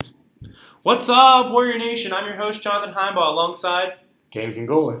What's up, Warrior Nation? I'm your host, Jonathan Heimbaugh, alongside Kane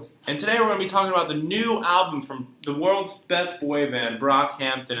Congola. And today we're going to be talking about the new album from the world's best boy band,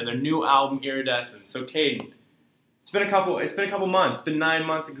 Brockhampton, and their new album, Iridescence. So, Caden, it's been a couple months. It's been 9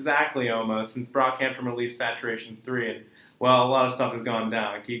 months exactly almost since Brockhampton released Saturation 3, and well, a lot of stuff has gone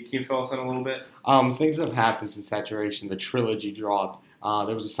down. Can you fill us in a little bit? Things have happened since Saturation. The trilogy dropped.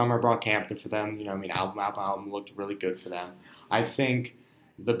 There was a summer of Brockhampton for them. Album looked really good for them. I think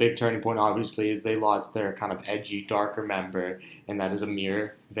the big turning point, obviously, is they lost their kind of edgy, darker member, and that is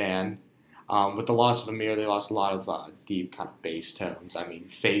Amir Van. With the loss of Amir, they lost a lot of deep kind of bass tones. I mean,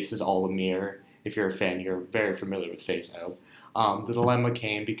 Face is all Amir. If you're a fan, you're very familiar with Face, I hope. The dilemma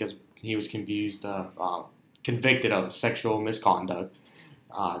came because he was convicted of sexual misconduct,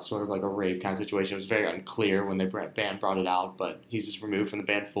 sort of like a rape kind of situation. It was very unclear when the band brought it out, but he's just removed from the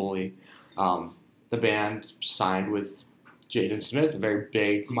band fully. The band signed with Jaden Smith, a very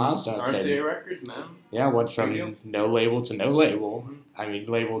big milestone. RCA Records, man. Yeah, went from no label to no label. I mean,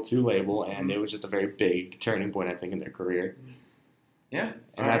 label to label, and it was just a very big turning point, I think, in their career. Yeah.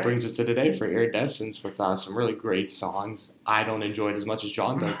 And that brings us to today for Iridescence with some really great songs. I don't enjoy it as much as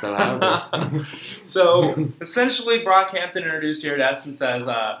John does, though, however. So, essentially, Brockhampton introduced Iridescence as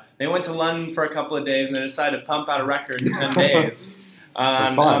they went to London for a couple of days and they decided to pump out a record in 10 days.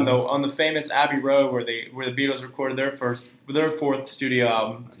 On the famous Abbey Road where the Beatles recorded their fourth studio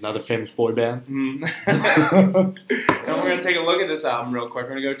album. Another famous boy band. And we're going to take a look at this album real quick.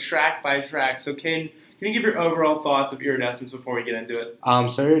 We're going to go track by track. So can you give your overall thoughts of Iridescence before we get into it?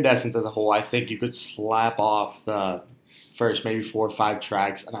 So Iridescence as a whole, I think you could slap off the first maybe 4 or 5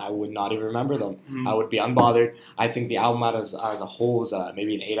 tracks and I would not even remember them. I would be unbothered. I think the album as a whole is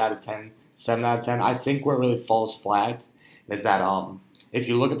maybe an 8 out of 10, 7 out of 10. I think where it really falls flat is that if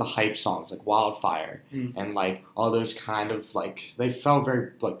you look at the hype songs like Wildfire and like all those kind of like they felt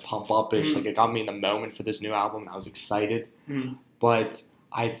very like pump up-ish, like it got me in the moment for this new album and I was excited. But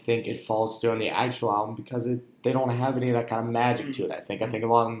I think it falls through on the actual album because they don't have any of that kind of magic to it. I think a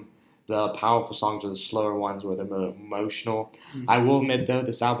lot of the powerful songs are the slower ones where they're more emotional. I will admit though,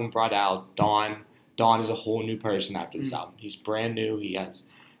 this album brought out Dawn. Dawn is a whole new person after this album. He's brand new. He has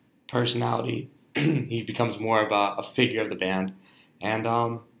personality. He becomes more of a figure of the band. And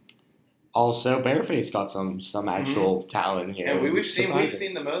also, Bareface got some actual talent here. Yeah, we've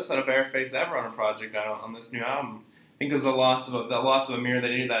seen the most out of Bareface ever on a project on this new album. I think because the loss of Amir,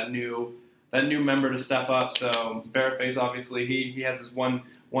 they needed that new member to step up. So Bareface, obviously, he has this one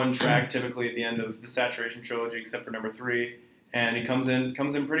track typically at the end of the Saturation trilogy, except for number 3, and he comes in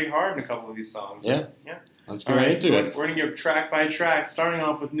pretty hard in a couple of these songs. Yeah. Let's go right into it. We're going to go track by track, starting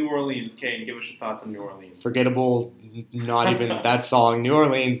off with New Orleans. Kane, give us your thoughts on New Orleans. Forgettable, not even that song. New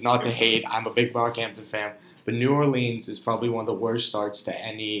Orleans, not to hate. I'm a big Brockhampton fan. But New Orleans is probably one of the worst starts to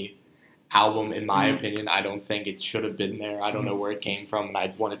any album, in my opinion. I don't think it should have been there. I don't know where it came from, and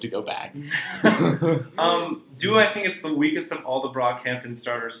I'd want it to go back. Do I think it's the weakest of all the Brockhampton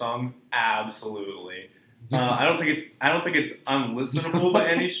starter songs? Absolutely. I don't think it's unlistenable by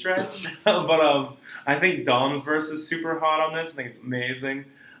any stretch, but I think Dom's verse is super hot on this. I think it's amazing.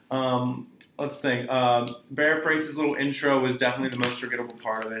 Let's think. Bareface's little intro was definitely the most forgettable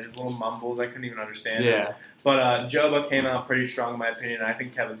part of it. His little mumbles, I couldn't even understand it. But Joba came out pretty strong in my opinion, and I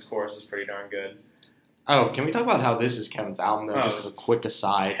think Kevin's chorus is pretty darn good. Oh, can we talk about how this is Kevin's album, though, just as a quick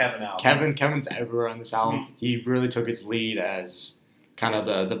aside? Kevin's everywhere on this album. He really took his lead as kind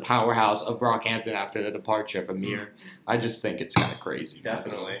of the powerhouse of Brockhampton after the departure of Amir. I just think it's kind of crazy.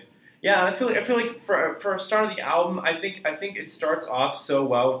 Definitely. Yeah, I feel like for a start of the album, I think it starts off so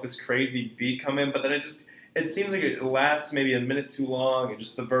well with this crazy beat come in, but then it seems like it lasts maybe a minute too long, and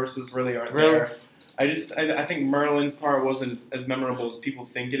just the verses really aren't there. I think Merlin's part wasn't as memorable as people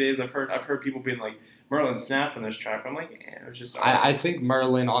think it is. I've heard people being like, Merlin snapped on this track. I'm like, it was just. I think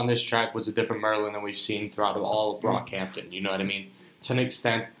Merlin on this track was a different Merlin than we've seen throughout all of Brockhampton. You know what I mean? To an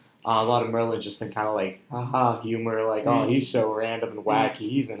extent, a lot of Merlin's just been kind of like, haha, humor, like, oh, he's so random and wacky.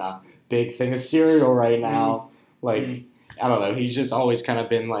 He's in a big thing of cereal right now. Like, I don't know. He's just always kind of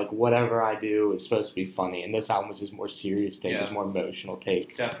been like, whatever I do is supposed to be funny. And this album was his more serious take, his more emotional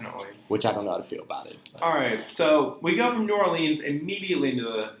take. Definitely. Which I don't know how to feel about it. But. All right. So we go from New Orleans immediately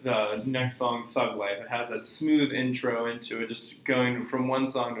into the next song, Thug Life. It has that smooth intro into it, just going from one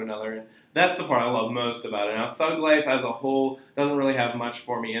song to another. That's the part I love most about it. Now, Thug Life as a whole doesn't really have much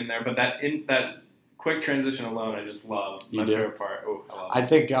for me in there, but that quick transition alone, I just love. My favorite part. Oh, I love it. I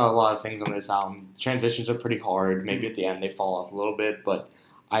think a lot of things on this album, transitions are pretty hard. Maybe at the end they fall off a little bit, but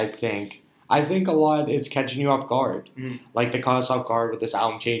I think a lot is catching you off guard. Like they caught us off guard with this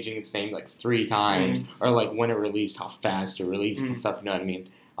album changing its name like 3 times, or like when it released, how fast it released and stuff. You know what I mean?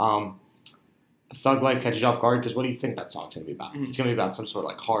 Thug Life catches you off guard because what do you think that song's going to be about? Mm. It's going to be about some sort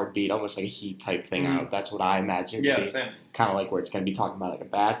of like hard beat, almost like a Heat type thing. That's what I imagine it to be. Same. Kind of like where it's going to be talking about like a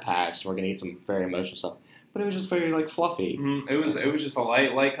bad past. We're going to get some very emotional stuff. But it was just very like fluffy. It was just a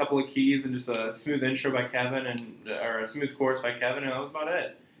light couple of keys and just a smooth intro by Kevin or a smooth chorus by Kevin, and that was about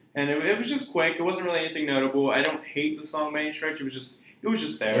it. And it was just quick. It wasn't really anything notable. I don't hate the song by any stretch. It was just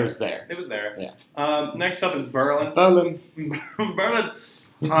there. It was there. It was there. Yeah. Next up is Berlin. Berlin.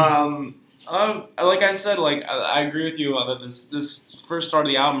 Like I said, I agree with you that this first start of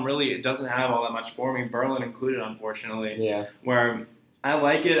the album really it doesn't have all that much for me. Berlin included, unfortunately. Yeah. Where I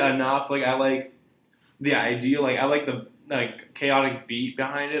like it enough. Like I like the idea. Like I like the chaotic beat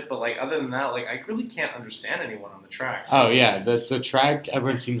behind it. But like other than that, like I really can't understand anyone on the tracks. Oh yeah, the track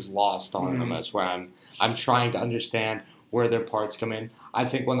everyone seems lost on almost. Where I'm trying to understand where their parts come in. I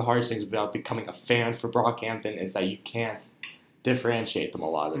think one of the hardest things about becoming a fan for Brockhampton is that you can't differentiate them a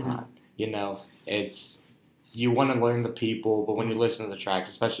lot of the time. You know, you want to learn the people, but when you listen to the tracks,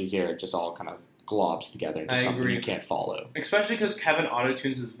 especially here, it just all kind of globs together into something you can't follow. Especially because Kevin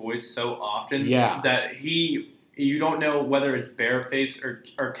auto-tunes his voice so often that you don't know whether it's Bareface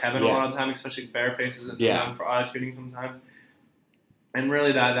or Kevin a lot of the time, especially Bareface isn't known for auto-tuning sometimes. And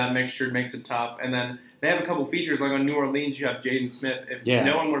really that mixture makes it tough. And then they have a couple features, like on New Orleans, you have Jaden Smith. If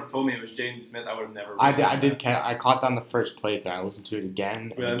no one would have told me it was Jaden Smith, I would have never. I caught that on the first playthrough. I listened to it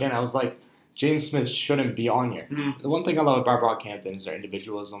again and again. I was like, Jaden Smith shouldn't be on here. The one thing I love about Brockhampton is their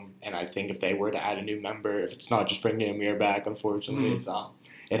individualism, and I think if they were to add a new member, if it's not just bringing Amir back, unfortunately,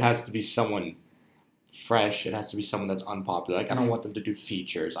 it has to be someone fresh. It has to be someone that's unpopular. Like I don't want them to do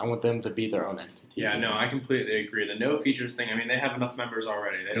features. I want them to be their own entity. Yeah, no, I completely agree. The no features thing. I mean, they have enough members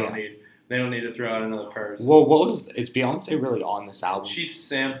already. They don't need. They don't need to throw out another person. Well, is Beyonce really on this album? She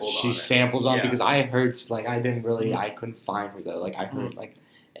samples on it because I heard I didn't really I couldn't find her though. Like I heard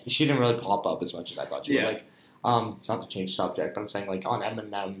she didn't really pop up as much as I thought she would. Like not to change subject, but I'm saying like on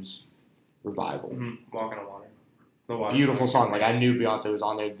Eminem's Revival, Walking on Water, beautiful song. Like I knew Beyonce was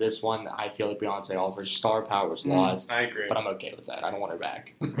on there. This one I feel like Beyonce, all of her star power is lost. I agree, but I'm okay with that. I don't want her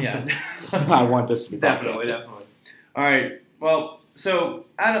back. Yeah, I want this to be definitely. All right, well. So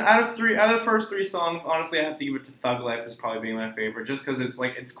out of the first three songs, honestly, I have to give it to Thug Life as probably being my favorite, just because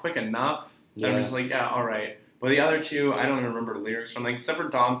it's quick enough. Yeah. I'm just like, yeah, all right. But the other two, I don't even remember the lyrics from. Like, except for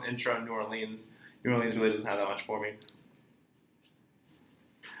Dom's intro in New Orleans. New Orleans really doesn't have that much for me.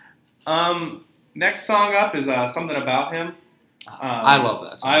 Next song up is Something About Him. I love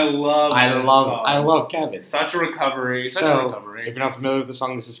that song. I love Kevin. Such a recovery. If you're not familiar with the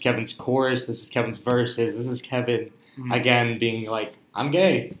song, this is Kevin's chorus. This is Kevin's verses. This is Kevin. Again, being like, I'm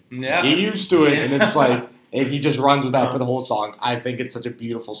gay. Yeah. Get used to it. And it's like, and he just runs with that for the whole song. I think it's such a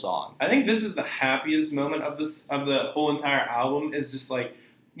beautiful song. I think this is the happiest moment of the whole entire album. Is just like,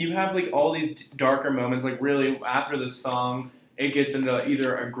 you have like all these darker moments. Like really, after this song, it gets into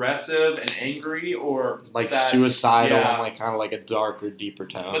either aggressive and angry or like sad. Suicidal and like kind of like a darker, deeper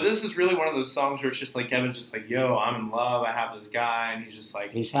tone. But this is really one of those songs where it's just like Kevin's just like, yo, I'm in love, I have this guy, and he's just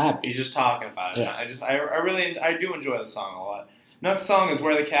like he's happy. He's just talking about it. Yeah. I do enjoy the song a lot. Next song is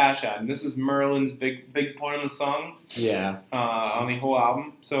Where the Cash At, and this is Merlin's big point in the song. Yeah. On the whole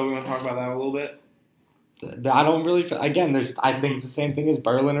album. So we want to talk about that a little bit. I don't really again. I think it's the same thing as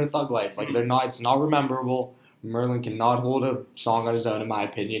Berlin or Thug Life. Like they're not. It's not rememberable. Merlin cannot hold a song on his own, in my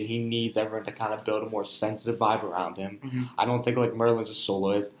opinion. He needs everyone to kind of build a more sensitive vibe around him. I don't think like Merlin's a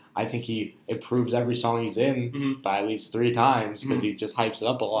soloist. I think he improves every song he's in by at least 3 times because he just hypes it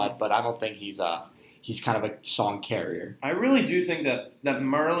up a lot. But I don't think he's kind of a song carrier. I really do think that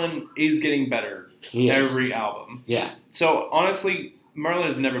Merlin is getting better every album. Yeah. So honestly, Merlin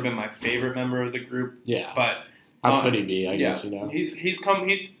has never been my favorite member of the group. Yeah. But how could he be? I guess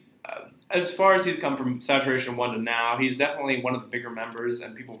he's as far as he's come from Saturation 1 to now, he's definitely one of the bigger members,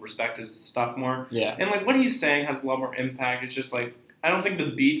 and people respect his stuff more. Yeah. And, like, what he's saying has a lot more impact. It's just, like, I don't think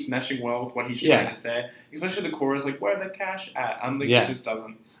the beat's meshing well with what he's trying to say. Especially the chorus, like, where the cash at? I'm like, it just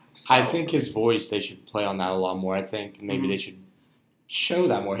doesn't. So. I think his voice, they should play on that a lot more. I think maybe they should show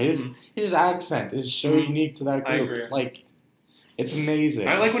that more. His accent is so unique to that group. I agree. Like, it's amazing.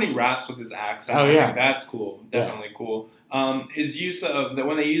 I like when he raps with his accent. Oh, yeah. I think that's cool. Definitely cool. His use of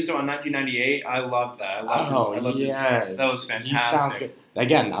when they used it on 1998, I loved that. I loved his, that was fantastic. He sounds good.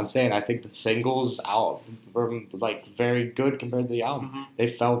 Again, I'm saying I think the singles out were like very good compared to the album. They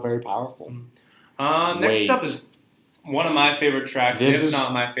felt very powerful. Next up is one of my favorite tracks, if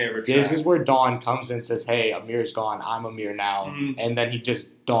not my favorite track. This is where Dawn comes in and says, hey, Amir's gone, I'm Amir now. And then he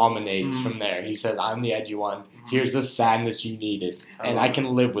just dominates from there. He says, I'm the edgy one. Here's the sadness you needed. And I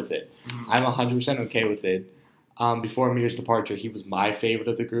can live with it. I'm 100% okay with it. Before Amir's departure, he was my favorite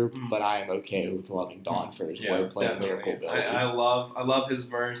of the group, Mm. but I am okay with loving Don for his wordplay and lyrical ability. I love his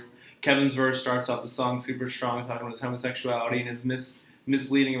verse. Kevin's verse starts off the song super strong, talking about his homosexuality and his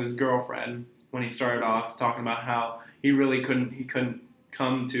misleading of his girlfriend when he started off talking about how he really couldn't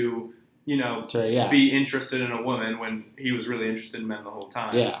come to be interested in a woman when he was really interested in men the whole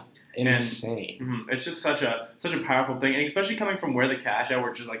time. Yeah, insane. And, it's just such a powerful thing, and especially coming from Where the Cash At,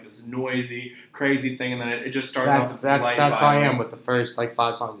 which is like this noisy, crazy thing, and then it just starts off. That's how I am with the first like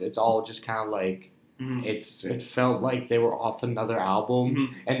 5 songs. It's all just kind of like. Mm-hmm. It felt like they were off another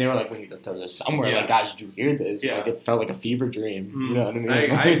album, and they were like, "We need to throw this somewhere." Yeah. Like, guys, did you hear this? Yeah. Like, it felt like a fever dream. Mm-hmm. You know what I mean?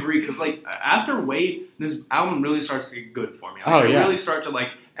 I agree, because like after Wait, this album really starts to get good for me. Like, I really start to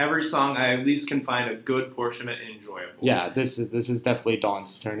like every song. I at least can find a good portion of it enjoyable. Yeah, this is definitely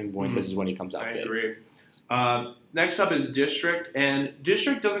Don's turning point. Mm-hmm. This is when he comes out. I agree. Next up is District, and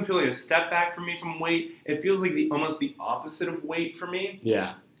District doesn't feel like a step back for me from Wait. It feels like almost the opposite of Wait for me.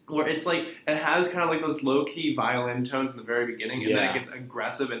 Yeah. Where it's like, it has kind of like those low-key violin tones in the very beginning, and then it gets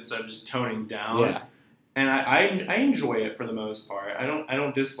aggressive instead of just toning down. Yeah. And I enjoy it for the most part. I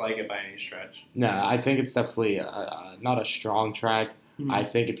don't dislike it by any stretch. No, I think it's definitely not a strong track. Mm-hmm. I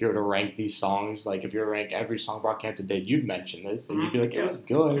think if you were to rank these songs, like if you were to rank every song Brockhampton did, you'd mention this, and you'd be like, it was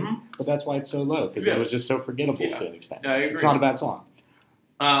good, but that's why it's so low, because it was just so forgettable to an extent. Yeah, I agree. It's not a bad song.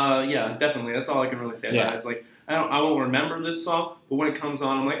 Yeah, definitely. That's all I can really say about it. It's like, I won't remember this song, but when it comes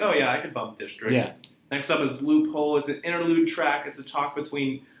on, I'm like, oh yeah, I could bump District. Yeah. Next up is Loophole. It's an interlude track. It's a talk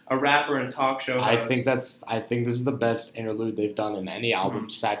between a rapper and a talk show host. I think this is the best interlude they've done in any album,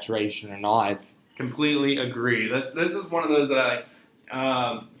 saturation or not. Completely agree. This is one of those that I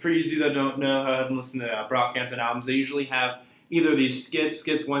like. For you that don't know, who haven't listened to Brockhampton albums, they usually have either these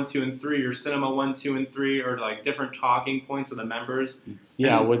skits 1, 2, and 3, or cinema 1, 2, and 3, or like different talking points of the members.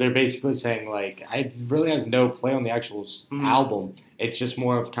 Yeah, where they're basically saying like, it really has no play on the actual album. It's just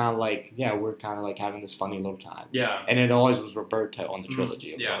more of kind of like, we're kind of like having this funny little time. Yeah. And it always was Roberto on the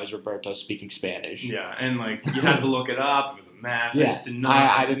trilogy. It was Yeah. always Roberto speaking Spanish. Yeah, and like you had to look it up. It was a mess. Yeah.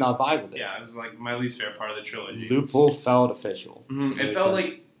 I did not vibe with it. Yeah, it was like my least favorite part of the trilogy. Loophole felt official. It felt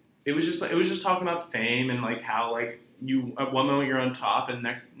like it was just talking about fame and like how like you at one moment you're on top and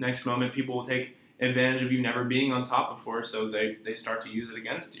next moment people will take advantage of you never being on top before, so they start to use it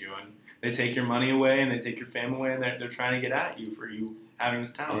against you, and they take your money away and they take your fame away, and they're trying to get at you for you having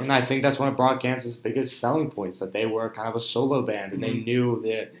this talent. And I think that's one of Brockhampton's biggest selling points, that they were kind of a solo band, and they knew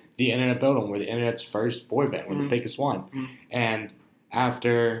that the internet built them. We're the internet's first boy band. We're the biggest one. And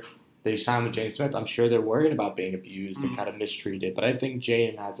after they signed with Jaden Smith, I'm sure they're worried about being abused and kind of mistreated. But I think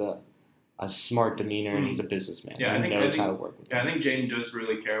Jaden has a smart demeanor, and he's a businessman. Yeah, and he knows how to work with I think Jaden does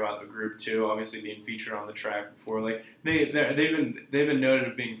really care about the group too. Obviously, being featured on the track before, like they've been noted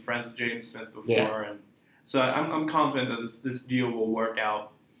of being friends with Jaden Smith before, and so I'm confident that this deal will work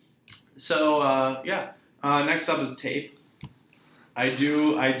out. So next up is Tape. I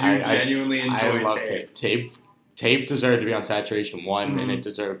do genuinely enjoy Tape. Tape deserved to be on Saturation 1, and it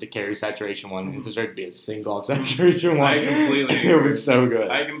deserved to carry Saturation 1. It deserved to be a single off Saturation 1. I completely agree. It was so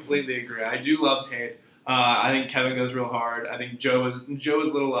good. I completely agree. I do love Tape. I think Kevin goes real hard. I think Joe's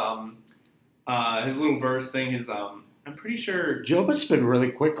little his little verse thing. I'm pretty sure Joba's been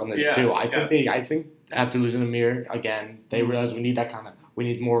really quick on this too. I think after losing Amir again, they realized we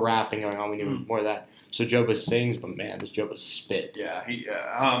need more rapping going on. We need more of that. So Joba sings, but man, does Joba spit? Yeah,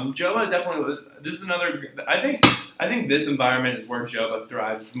 Joba definitely was. This is another. I think this environment is where Joba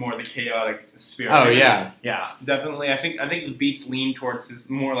thrives. It's more the chaotic spirit. Oh yeah, definitely. I think the beats lean towards this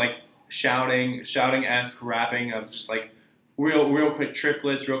more like shouting-esque rapping of just like real quick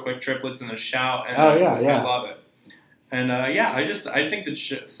triplets and a shout. And I love it. And I think the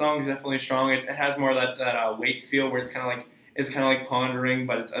song is definitely strong. It has more of that weight feel where it's kind of like pondering,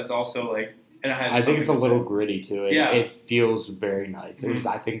 but it's also like. I think it's a little gritty to it. Yeah. It feels very nice.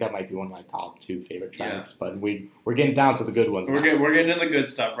 I think that might be one of my top 2 favorite tracks. But we're getting down to the good ones. We're getting into the good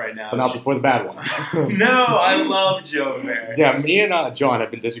stuff right now. But not before the bad one. No, I love Joe Vert. Yeah, me and John have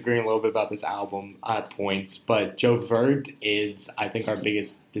been disagreeing a little bit about this album at points. But Joe Vert is, I think, our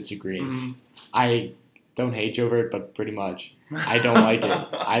biggest disagreements. I don't hate Joe Vert, but pretty much. I don't like it.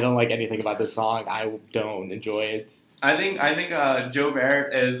 I don't like anything about this song. I don't enjoy it. I think Joe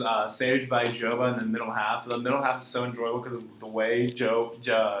Vert is saved by Joba in the middle half. The middle half is so enjoyable because of the way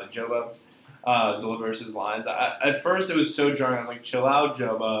Joba delivers his lines. At first, it was so jarring. I was like, "Chill out,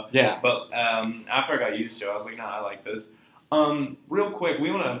 Joba." Yeah. But after I got used to it, I was like, "Nah, I like this." Real quick,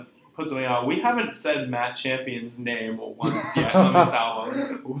 we want to put something out. We haven't said Matt Champion's name once yet on this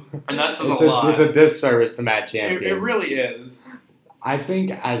album, and that says a lot. It's a disservice to Matt Champion. It really is. I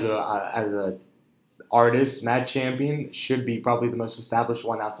think as a artist, Matt Champion, should be probably the most established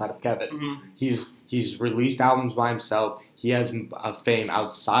one outside of Kevin. Mm-hmm. He's released albums by himself. He has a fame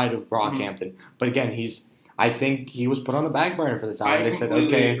outside of Brockhampton. But again, I think he was put on the back burner for this album. They said,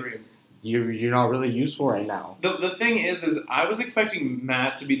 okay, agree. You're not really useful right now. The thing is I was expecting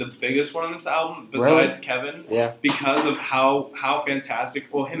Matt to be the biggest one on this album besides Kevin. Yeah. Because of how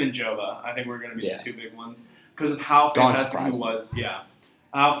fantastic. Well, him and Joba, I think we're going to be the two big ones because of how fantastic he was. Yeah.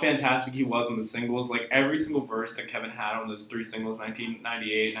 How fantastic he was on the singles. Like every single verse that Kevin had on those 3 singles,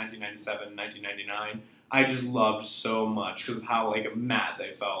 1998, 1997, 1999, I just loved so much because of how like Matt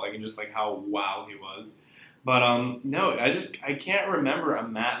they felt like and just like how wow he was. But no, I can't remember a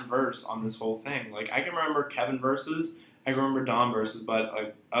Matt verse on this whole thing. Like I can remember Kevin verses, I can remember Dom verses, but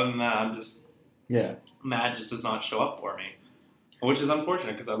like other than that, Matt just does not show up for me, which is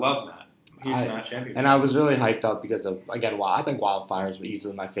unfortunate because I love Matt. He's Matt Champion. And I was really hyped up because of again, I think Wildfires was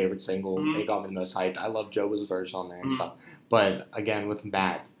easily my favorite single. Mm-hmm. It got me the most hyped. I love Joba's verse on there and stuff. But again, with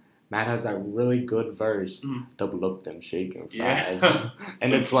Matt has that really good verse. Double up them shaking fries,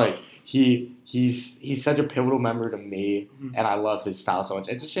 and it's like he's such a pivotal member to me, and I love his style so much.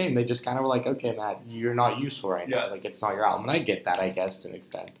 It's a shame they just kind of were like, okay, Matt, you're not useful right now. Like it's not your album, and I get that, I guess, to an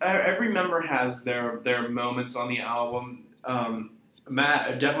extent. Every member has their moments on the album.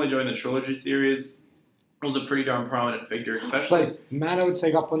 Matt definitely joined the Trilogy series. Was a pretty darn prominent figure, especially. But Matt, I would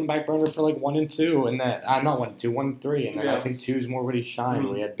say, got put on the back burner for like 1 and 2, and then not 1 and 2, 1 and 3, and then I think 2 is more where he shined,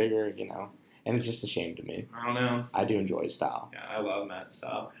 where he had bigger, and it's just a shame to me. I don't know. I do enjoy his style. Yeah, I love Matt's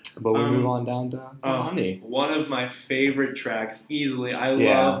style. But we move on down to Honey. One of my favorite tracks, easily. I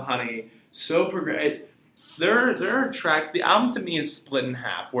love Honey. So progressive. There are tracks. The album to me is split in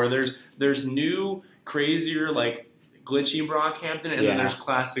half, where there's new, crazier, like glitchy Brockhampton, and then there's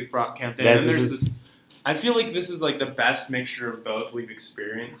classic Brockhampton, and then there's this. I feel like this is like the best mixture of both we've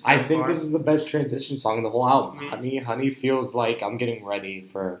experienced. I think this is the best transition song in the whole album. Mm-hmm. Honey feels like I'm getting ready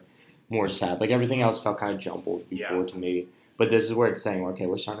for more sad. Like everything else felt kind of jumbled before to me. But this is where it's saying, okay,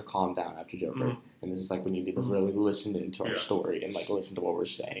 we're starting to calm down after Joker. And this is like when you need to really listen into our story and like listen to what we're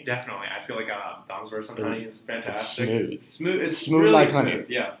saying. Definitely. I feel like Dom's verse on Honey is fantastic. It's smooth. It's smooth really like smooth. honey.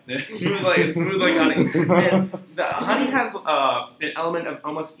 Yeah. It's smooth like honey. And the Honey has an element of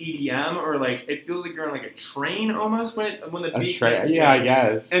almost EDM, or like it feels like you're on like a train almost when the beat. I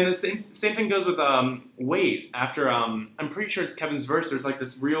guess. And the same thing goes with Wait. After I'm pretty sure it's Kevin's verse. There's like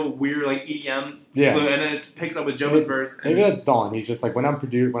this real weird like EDM. Yeah. So, and then it picks up with Joe's verse. Maybe that's Dawn. He's just like when I'm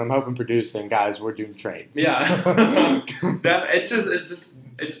helping producing, guys, we're doing trains. Yeah.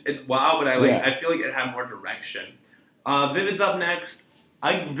 It's wow, but I feel like it had more direction. Vivid's up next.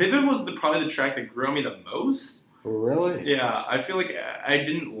 Vivid was probably the track that grew on me the most. Really? Yeah, I feel like I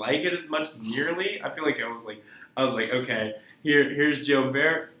didn't like it as much nearly. I feel like I was like, okay, here's Joe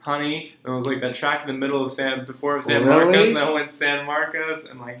Vert, Honey, and it was like that track in the middle of San Marcos, and then went San Marcos,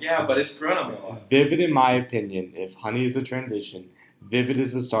 and like, yeah, but it's grown on me a lot. Vivid, in my opinion, if Honey is a transition, Vivid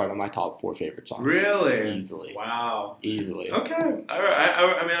is the start of my top 4 favorite songs. Really? Easily. Wow. Easily. Okay.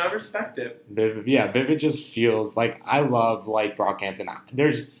 I mean, I respect it. Vivid just feels like I love like Brockhampton.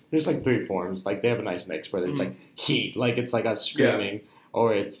 There's like 3 forms. Like they have a nice mix where it's like heat, like it's like us screaming,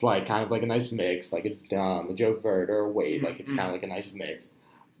 or it's like kind of like a nice mix, like a Joe Vert or a Wade, like it's kind of like a nice mix.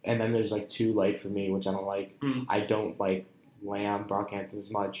 And then there's like Too Late for me, which I don't like. I don't like Lamb, Brockhampton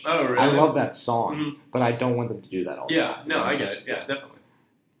as much. Oh, really? I love that song, but I don't want them to do that all the time. Yeah, no, I get it. Yeah, definitely.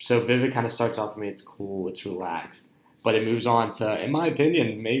 So Vivid kind of starts off for me, it's cool, it's relaxed. But it moves on to, in my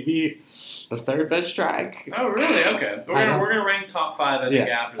opinion, maybe the 3rd best track. Oh, really? Okay. We're gonna rank top 5, I think,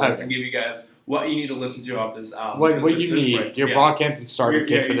 after this and give you guys what you need to listen to off this album. What you need, your Brockhampton starter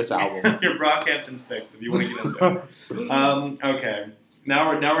kit for this album. Your Brockhampton fix, if you want to get into it. Okay. Now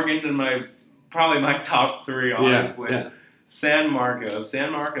we're getting into probably my top 3, honestly. Yeah. San Marcos.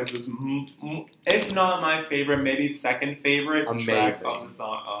 San Marcos is, if not my favorite, maybe second favorite track of the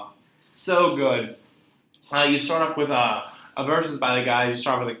song. So good. You start off with a verses by the guys. You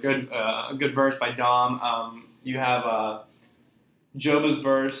start with a good verse by Dom. You have Joba's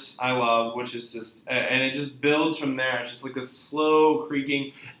verse, I love, which is just, and it just builds from there. It's just like this slow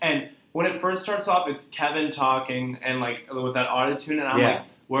creaking. And when it first starts off, it's Kevin talking and like with that auto-tune, and I'm like,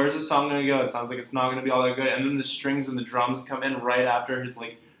 where's the song going to go? It sounds like it's not going to be all that good. And then the strings and the drums come in right after his,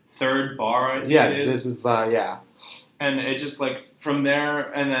 like, 3rd bar, I think it is. This is the, And it just, like, from there,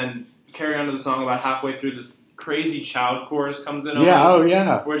 and then carry on to the song about halfway through, this crazy child chorus comes in.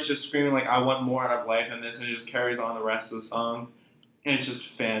 Where it's just screaming, like, I want more out of life in this, and it just carries on the rest of the song. And it's just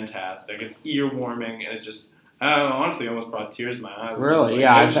fantastic. It's ear-warming, and it just, honestly, almost brought tears in my eyes. Really?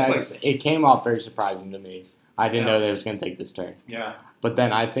 It came off very surprising to me. I didn't know they was going to take this turn. Yeah. But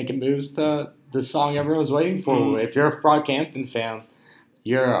then I think it moves to the song everyone's waiting for. If you're a Brockhampton fan,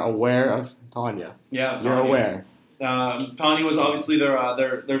 you're aware of Tanya. Yeah, You're aware. Tanya was obviously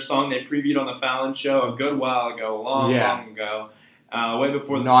their song they previewed on the Fallon show a good while ago, long ago. Way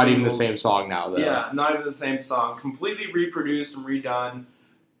before the Not singles. even the same song now, though. Yeah, not even the same song. Completely reproduced and redone.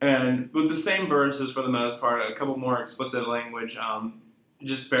 And with the same verses for the most part, a couple more explicit language,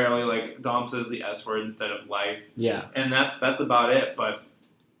 just barely, like, Dom says the S word instead of life. Yeah. And that's about it, but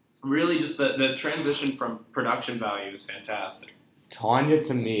really just the transition from production value is fantastic. Tanya,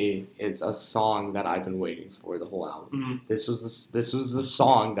 to me, is a song that I've been waiting for the whole album. This was the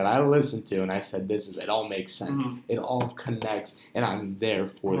song that I listened to, and I said, it all makes sense. It all connects, and I'm there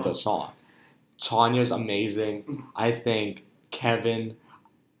for the song. Tanya's amazing. I think Kevin...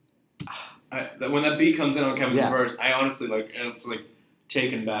 when that beat comes in on Kevin's verse, I honestly, it's like,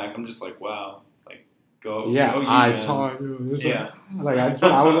 taken back. I'm just like, wow. Like, go. Yeah, go Tanya. Yeah. Like,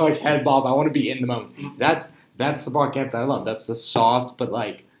 I want to, like, head bob. I want to be in the moment. That's the Brockhampton I love. That's the soft, but,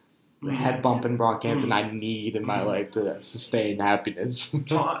 like, head bumping Brockhampton I need in my life to sustain happiness.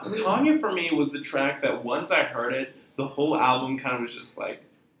 Tanya, for me, was the track that once I heard it, the whole album kind of was just like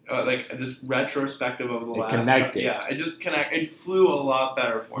this retrospective of the last. Connected. Yeah, it just It flew a lot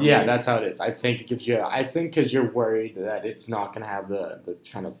better for me. Yeah, that's how it is. I think it gives you. I think because you're worried that it's not gonna have the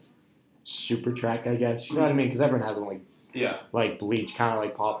kind of super track. I guess you know what I mean. Because everyone has them like Bleach kind of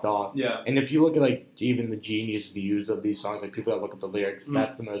like popped off. Yeah. And if you look at like even the Genius views of these songs, like people that look up the lyrics,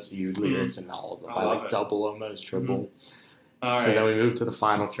 that's the most viewed lyrics in all of them by like double, almost triple. All so then we move to the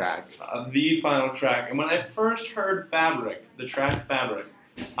final track. The final track, and when I first heard Fabric, the track Fabric,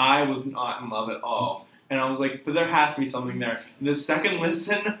 I was not in love at all. And I was like, but there has to be something there. The second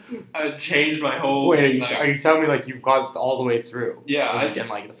listen changed my whole... Wait, are you telling me like you've got all the way through? Yeah. I didn't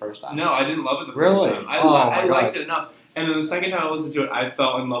like the first time. No, I didn't love it the first time. I liked liked it enough. And then the second time I listened to it, I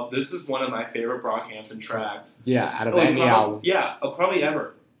fell in love. This is one of my favorite Brockhampton tracks. Yeah, out of any album. Yeah, probably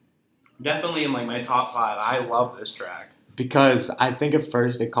ever. Definitely in like my top 5. I love this track. Because I think at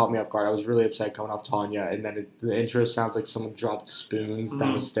first it caught me off guard. I was really upset coming off Tanya, and then the intro sounds like someone dropped spoons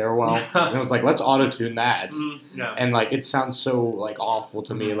down a stairwell, and it was like, let's auto-tune that. And like it sounds so like awful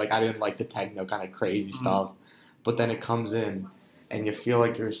to me. Like I didn't like the techno kind of crazy stuff, but then it comes in, and you feel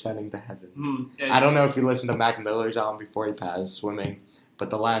like you're ascending to heaven. I don't know if you listened to Mac Miller's album before he passed, Swimming, but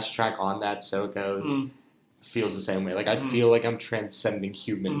the last track on that, So It Goes, feels the same way. Like I feel like I'm transcending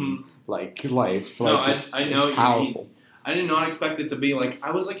human like life. Like I know it's powerful. I did not expect it to be like,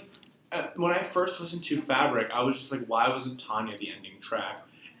 I was like, when I first listened to Fabric, I was just like, why wasn't Tanya the ending track?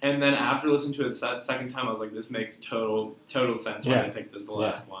 And then after listening to it the second time, I was like, this makes total sense why I picked as the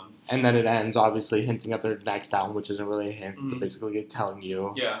last one. And then it ends, obviously, hinting at their next album, which isn't really a hint. It's basically telling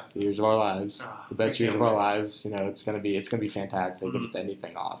you the years of our lives, the best years of our lives. You know, it's gonna be fantastic if it's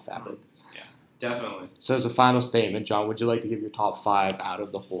anything off Fabric. Definitely. So as a final statement, John, would you like to give your top 5 out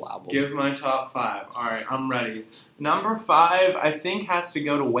of the whole album? Give my top 5. All right, I'm ready. Number 5, I think, has to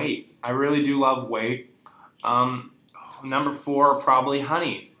go to Wait. I really do love Wait. Number 4, probably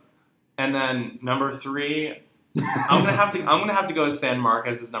Honey. And then number 3, I'm gonna have to go with San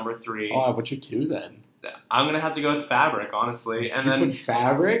Marcos as number 3. Oh, what's your 2 then? I'm gonna have to go with Fabric, honestly, and then put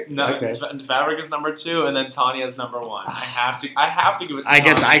Fabric. No, okay. Fabric is number 2, and then Tanya is number 1. I have to give it. To I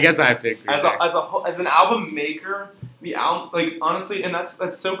guess I have to agree. As an album maker, the album, like honestly, and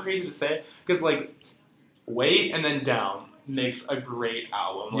that's so crazy to say because like Wait and then Down makes a great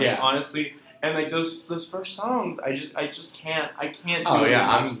album. Like, honestly, and like those first songs, I just can't. I can't. Oh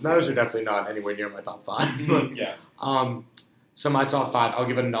yeah, those are definitely not anywhere near my top 5. Yeah. So my top 5, I'll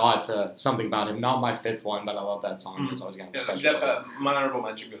give a nod to Something About Him. Not my 5th one, but I love that song. It's always going to be special. My honorable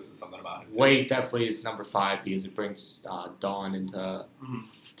mention goes to Something About Him. Wait definitely is number 5 because it brings Dawn into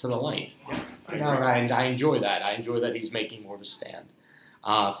to the light. Yeah, I enjoy that. I enjoy that he's making more of a stand.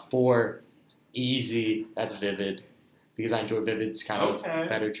 4, Easy. That's Vivid because I enjoy Vivid's kind of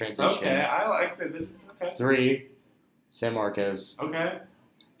better transition. Okay, I like Vivid. Okay. 3, San Marcos. Okay.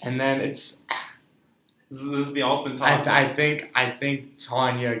 And then it's. This is the ultimate toss. I think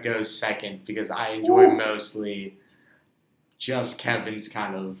Tanya goes second because I enjoy mostly just Kevin's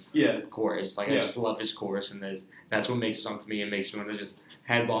kind of chorus. Like I just love his chorus in this. That's what makes a song for me. It makes me want to just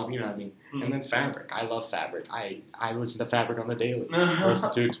head bob, you know what I mean? And then Fabric. I love Fabric. I listen to Fabric on the daily. I listen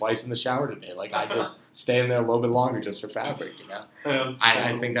to it twice in the shower today. Like I just stay in there a little bit longer just for Fabric, you know?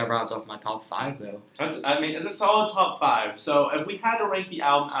 I think that rounds off my top 5 though. It's a solid top 5. So if we had to rank the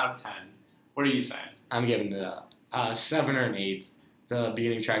album out of 10, what are you saying? I'm giving it a 7 or an 8. The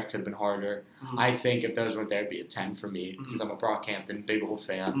beginning track could have been harder. I think if those weren't there, it'd be a 10 for me because I'm a Brockhampton big old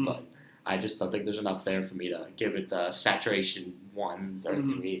fan. But I just don't think there's enough there for me to give it the saturation 1 or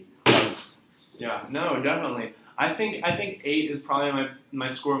 3. Yeah, no, definitely. I think 8 is probably my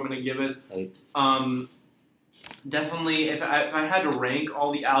score I'm going to give it. 8. Definitely, if I had to rank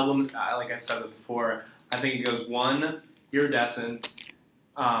all the albums, like I said it before, I think it goes 1, Iridescence,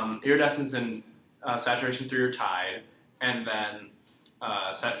 Iridescence and Saturation 3 are tied, and then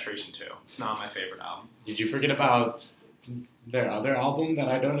Saturation 2, not my favorite album. Did you forget about their other album that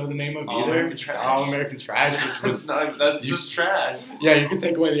I don't know the name of All either? American Trash. All American Trash, which was that's just trash. Yeah, you could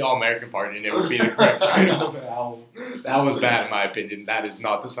take away the All American part and it would be the correct title of the album. That was bad in my opinion. That is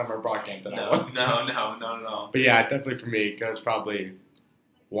not the Summer of Brockhampton album. No. But yeah, definitely for me, it goes probably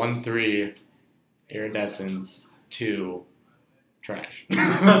 1, 3, Iridescence, 2, Trash.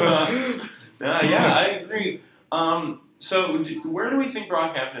 Yeah, I agree. So where do we think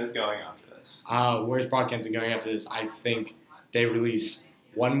Brockhampton is going after this? Where's Brockhampton going after this? I think they release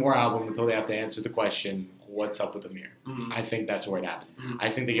one more album until they have to answer the question, what's up with Amir? Mm-hmm. I think that's where it happens. Mm-hmm. I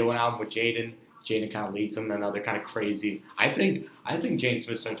think they get one album with Jaden. Jaden kind of leads them, and they're kind of crazy. I think Jaden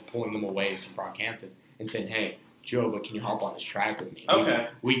Smith starts pulling them away from Brockhampton and saying, hey, Joe, but can you hop on this track with me? Okay.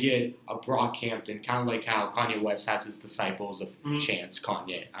 We get a Brockhampton, kind of like how Kanye West has his disciples of Chance,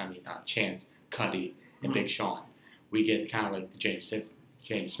 Chance, Cuddy, and Big Sean. We get kind of like the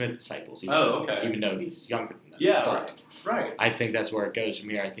Jaden Smith disciples. Even though he's younger than them. Yeah, right. I think that's where it goes from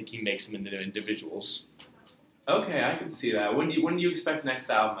here. I think he makes them into individuals. Okay, I can see that. When do you expect next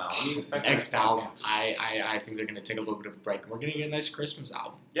album out? When do you expect next album? I think they're going to take a little bit of a break. We're going to get a nice Christmas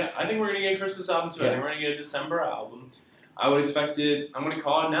album. Yeah, I think we're going to get a Christmas album too. Yeah. I think we're going to get a December album. I would expect it. I'm going to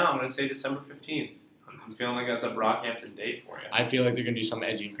call it now. I'm going to say December 15th. I'm feeling like that's a Brockhampton date for you. I feel like they're going to do something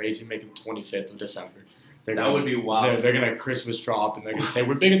edgy and crazy and make it the 25th of December. Would be wild. They're going to Christmas drop and they're going to say,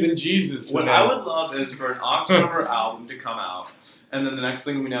 we're bigger than Jesus. What I would love is for an October album to come out. And then the next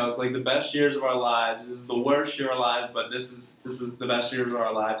thing we know is like the best years of our lives. This is the worst year alive, but this is the best years of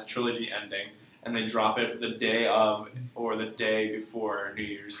our lives trilogy ending. And they drop it the day of or the day before New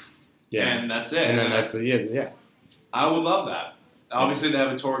Year's. Yeah. And that's it. And then that's the year, yeah. I would love that. Obviously, they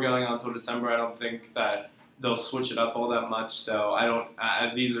have a tour going on until December. I don't think that they'll switch it up all that much. So I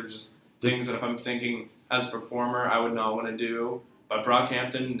don't. These are just things that if I'm thinking as a performer, I would not want to do. But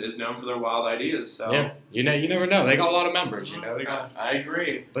Brockhampton is known for their wild ideas. So yeah, you never know. They got a lot of members. I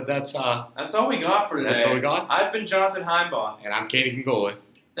agree. But that's all we got for today. That's all we got. I've been Jonathan Heimbaugh. And I'm Katie Congola.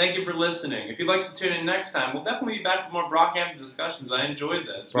 Thank you for listening. If you'd like to tune in next time, we'll definitely be back with more Brockhampton discussions. I enjoyed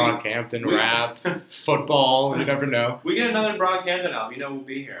this. Brockhampton, rap, football, you never know. We get another Brockhampton album, we'll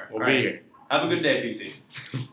be here. We'll be here. Have a good day, PT.